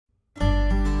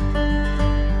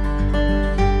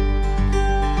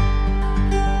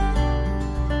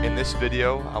this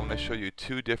video, I want to show you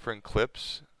two different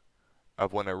clips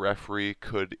of when a referee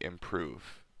could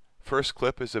improve. First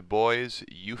clip is a boys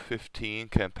U15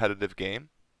 competitive game.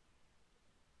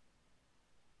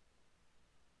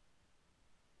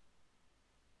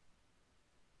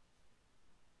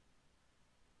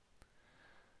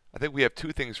 I think we have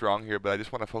two things wrong here, but I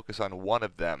just want to focus on one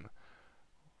of them.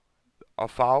 A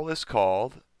foul is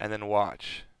called, and then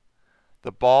watch.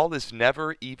 The ball is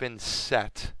never even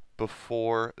set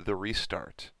before the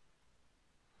restart.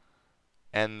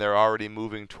 And they're already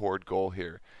moving toward goal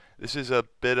here. This is a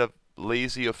bit of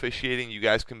lazy officiating. You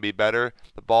guys can be better.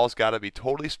 The ball's got to be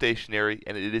totally stationary,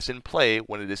 and it is in play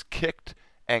when it is kicked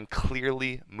and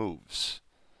clearly moves.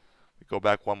 We go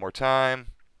back one more time.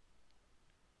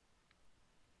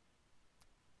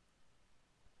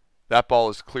 That ball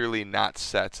is clearly not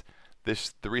set.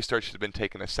 The restart should have been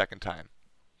taken a second time.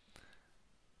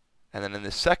 And then in the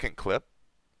second clip,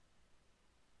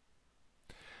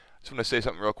 I just want to say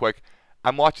something real quick.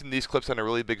 I'm watching these clips on a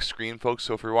really big screen, folks,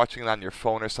 so if you're watching it on your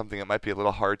phone or something, it might be a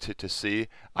little hard to see.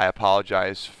 I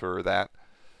apologize for that.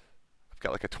 I've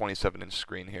got like a 27-inch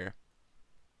screen here.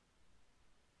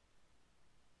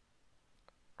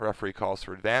 Referee calls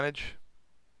for advantage.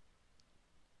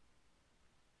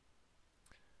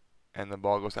 And the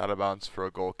ball goes out of bounds for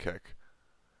a goal kick.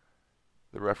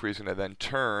 The referee is going to then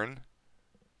turn,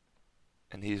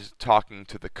 and he's talking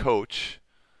to the coach,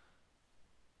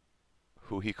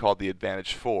 who he called the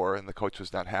advantage for, and the coach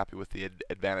was not happy with the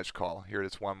advantage call. Here it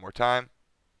is one more time.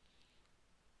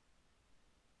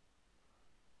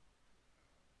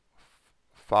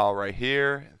 Foul right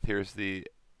here. Here's the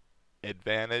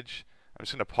advantage. I'm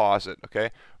just going to pause it,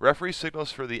 okay? Referee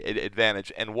signals for the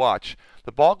advantage, and watch.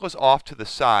 The ball goes off to the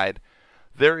side.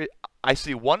 I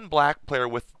see one black player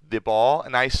with the ball,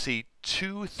 and I see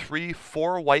 2, 3,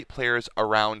 4 white players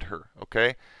around her,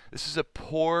 okay? This is a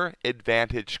poor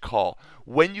advantage call.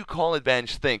 When you call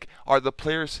advantage, think, are the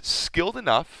players skilled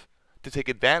enough to take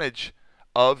advantage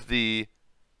of the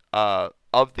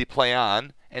play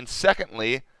on? And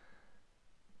secondly,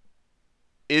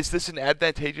 is this an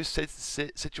advantageous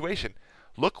situation?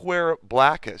 Look where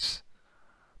black is.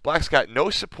 Black's got no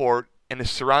support and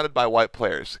is surrounded by white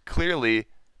players. Clearly,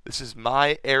 this is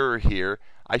my error here.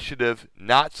 I should have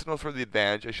not signaled for the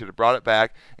advantage. I should have brought it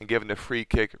back and given a free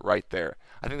kick right there.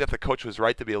 I think that the coach was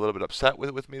right to be a little bit upset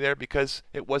with me there because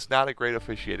it was not a great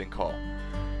officiating call.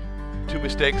 Two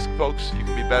mistakes, folks. You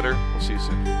can be better. We'll see you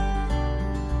soon.